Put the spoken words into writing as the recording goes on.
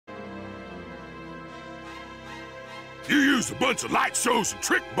You used a bunch of light shows and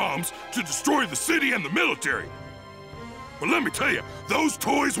trick bombs to destroy the city and the military. But let me tell you, those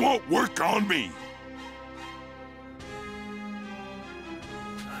toys won't work on me.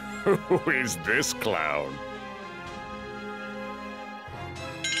 Who is this clown?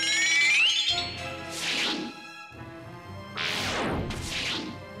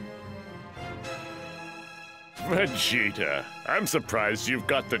 Vegeta, I'm surprised you've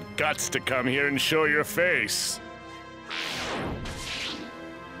got the guts to come here and show your face.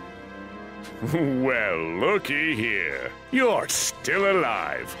 Well, looky here. You're still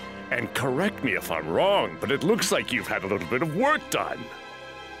alive. And correct me if I'm wrong, but it looks like you've had a little bit of work done.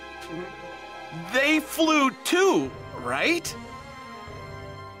 They flew too, right?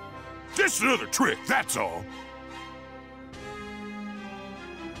 Just another trick, that's all.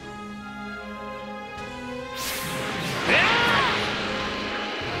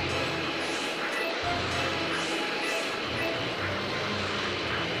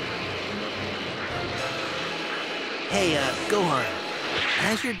 Hey, Gohan,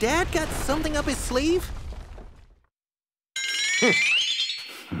 has your dad got something up his sleeve?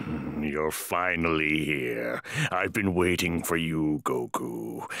 You're finally here. I've been waiting for you,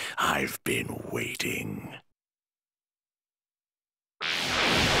 Goku. I've been waiting.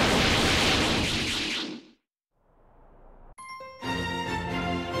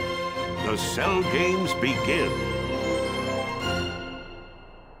 The Cell Games begin.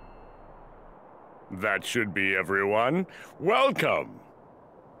 That should be everyone. Welcome.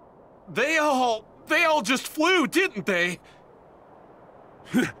 They all just flew, didn't they?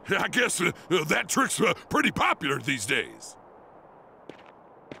 I guess that trick's pretty popular these days.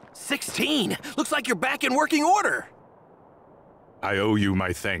 16! Looks like you're back in working order! I owe you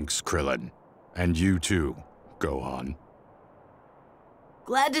my thanks, Krillin. And you too, Gohan.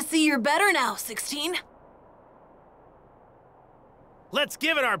 Glad to see you're better now, 16. Let's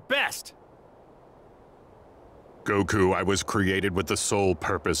give it our best. Goku, I was created with the sole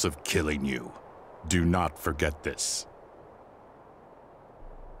purpose of killing you. Do not forget this.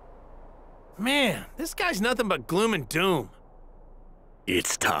 Man, this guy's nothing but gloom and doom.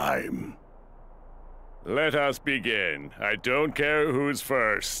 It's time. Let us begin. I don't care who's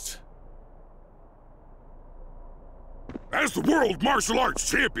first. As the world martial arts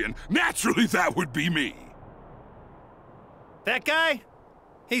champion, naturally that would be me. That guy?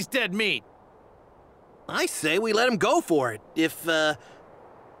 He's dead meat. I say we let him go for it. If,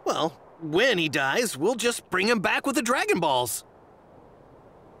 well, when he dies, we'll just bring him back with the Dragon Balls.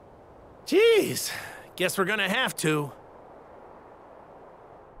 Jeez, guess we're gonna have to.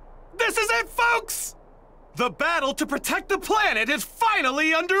 This is it, folks! The battle to protect the planet is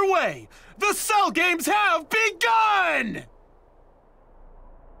finally underway! The Cell Games have begun!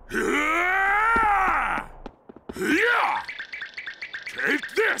 Yeah! Yeah!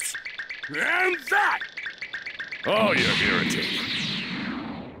 Take this! And that! Oh, you're irritating.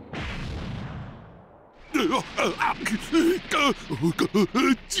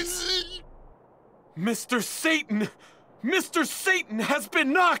 Mr. Satan! Mr. Satan has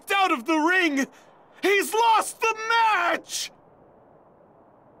been knocked out of the ring! He's lost the match!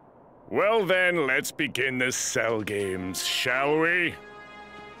 Well then, let's begin the Cell Games, shall we?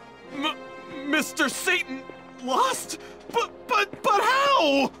 Mr. Satan lost? But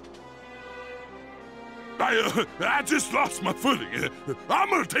how? I just lost my footing. I'm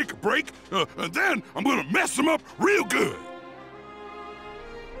gonna take a break, and then I'm gonna mess him up real good.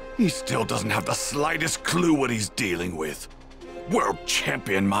 He still doesn't have the slightest clue what he's dealing with. World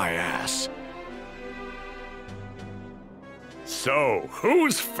champion my ass. So,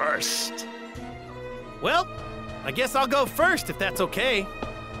 who's first? Well, I guess I'll go first if that's okay.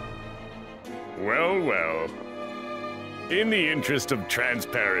 Well, well. In the interest of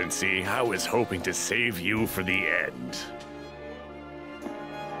transparency, I was hoping to save you for the end.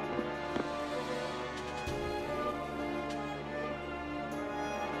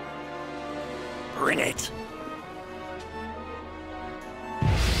 Bring it!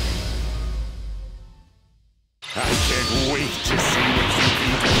 I can't wait to see what you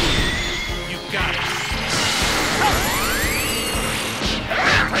can do. You got it.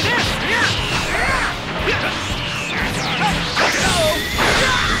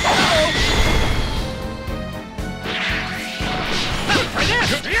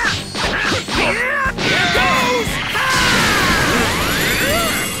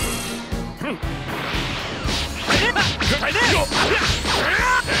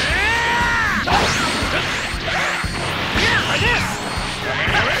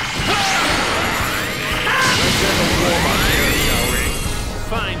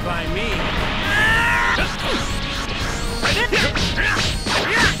 Fine by me.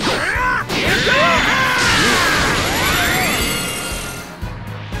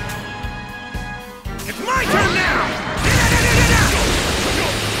 It's my turn now!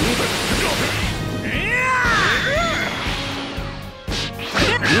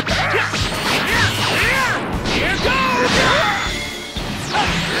 Here goes!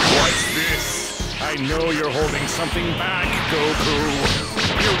 What's this? I know you're holding something back, Goku.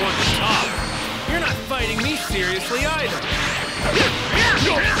 You're one to talk. You're not fighting me seriously either.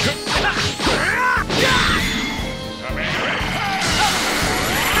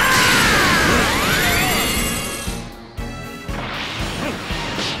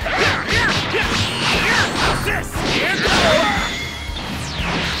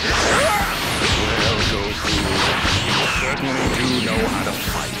 Well, Goku, you certainly do know how to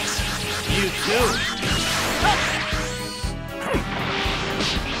fight. You too.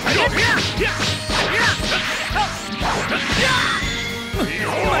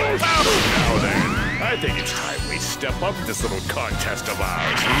 Now then, I think it's time we step up this little contest of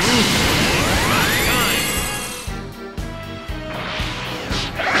ours.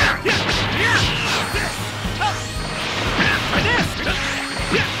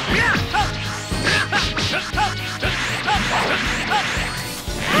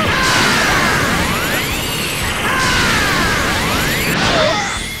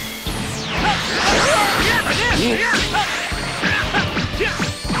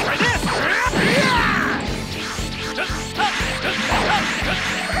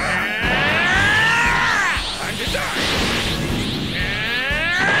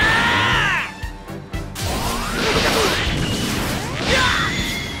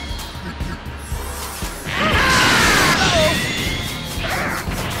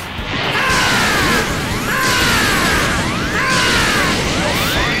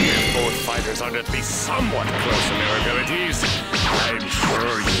 Fighters ought to be somewhat close in their abilities. I'm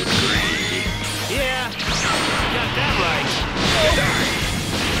sure you agree. Yeah, got that right.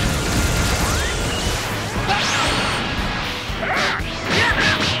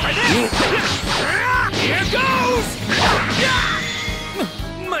 Here goes!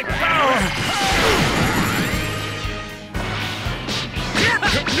 My power! Here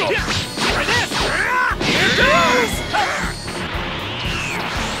goes! Here goes!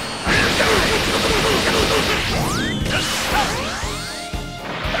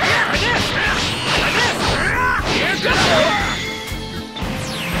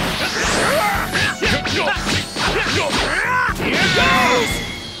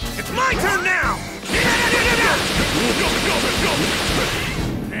 It's my turn now!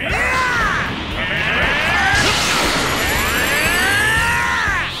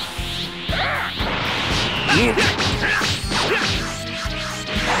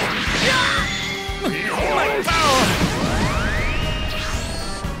 My power!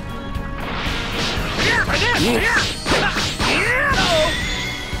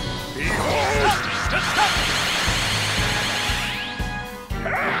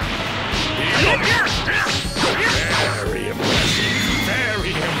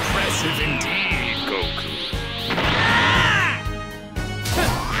 Very impressive indeed, Goku.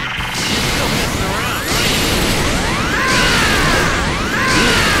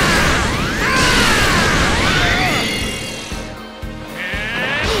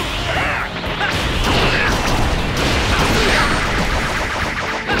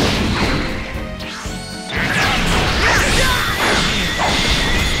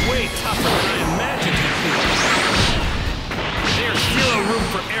 Way tougher than I imagined it to be. There's zero room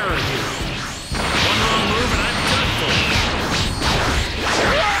for error here. One wrong move and I'm done for.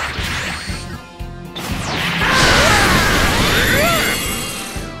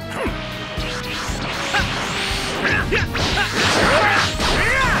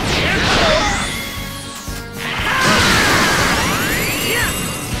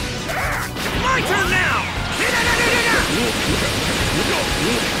 My turn now!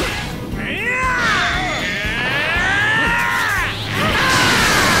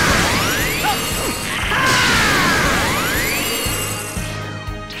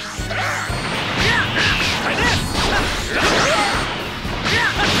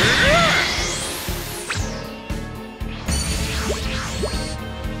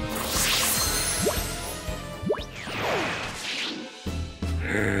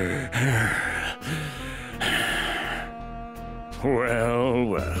 Well,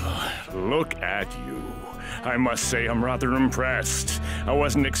 well, look at you. I must say I'm rather impressed. I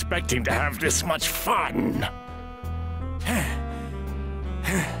wasn't expecting to have this much fun.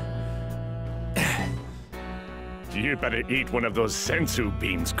 You better eat one of those sensu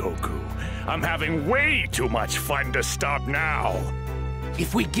beans, Goku. I'm having way too much fun to stop now.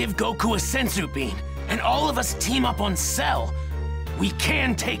 If we give Goku a sensu bean, and all of us team up on Cell, we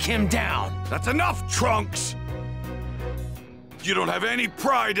can take him down. That's enough, Trunks! You don't have any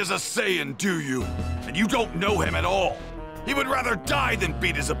pride as a Saiyan, do you? And you don't know him at all. He would rather die than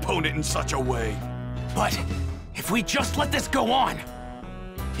beat his opponent in such a way. But if we just let this go on...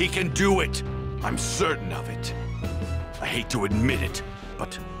 He can do it. I'm certain of it. I hate to admit it,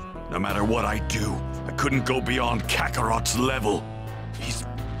 but no matter what I do, I couldn't go beyond Kakarot's level. He's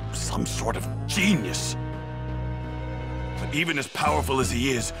some sort of genius. But even as powerful as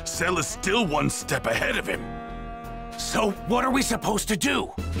he is, Cell is still one step ahead of him. So what are we supposed to do?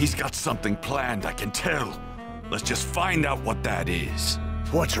 He's got something planned, I can tell. Let's just find out what that is.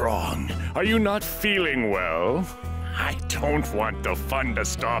 What's wrong? Are you not feeling well? I don't want the fun to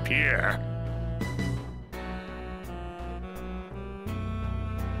stop here.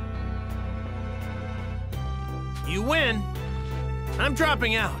 You win. I'm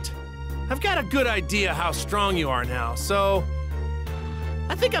dropping out. I've got a good idea how strong you are now, so...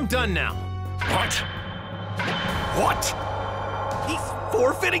 I think I'm done now. What? What? He's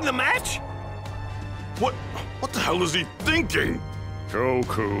forfeiting the match? What the hell is he thinking?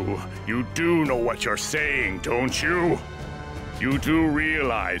 Goku, you do know what you're saying, don't you? You do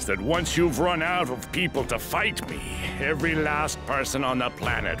realize that once you've run out of people to fight me, every last person on the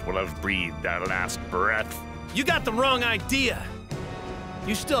planet will have breathed their last breath. You got the wrong idea.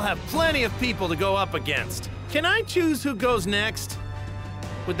 You still have plenty of people to go up against. Can I choose who goes next?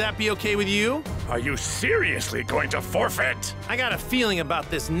 Would that be okay with you? Are you seriously going to forfeit? I got a feeling about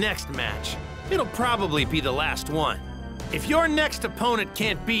this next match. It'll probably be the last one. If your next opponent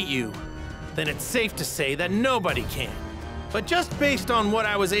can't beat you, then it's safe to say that nobody can. But just based on what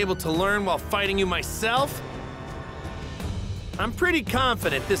I was able to learn while fighting you myself, I'm pretty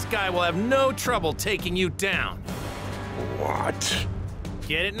confident this guy will have no trouble taking you down. What?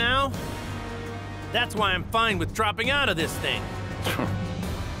 Get it now? That's why I'm fine with dropping out of this thing.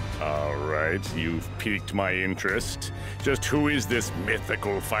 All right, you've piqued my interest. Just who is this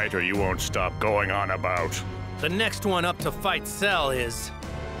mythical fighter you won't stop going on about? The next one up to fight Cell is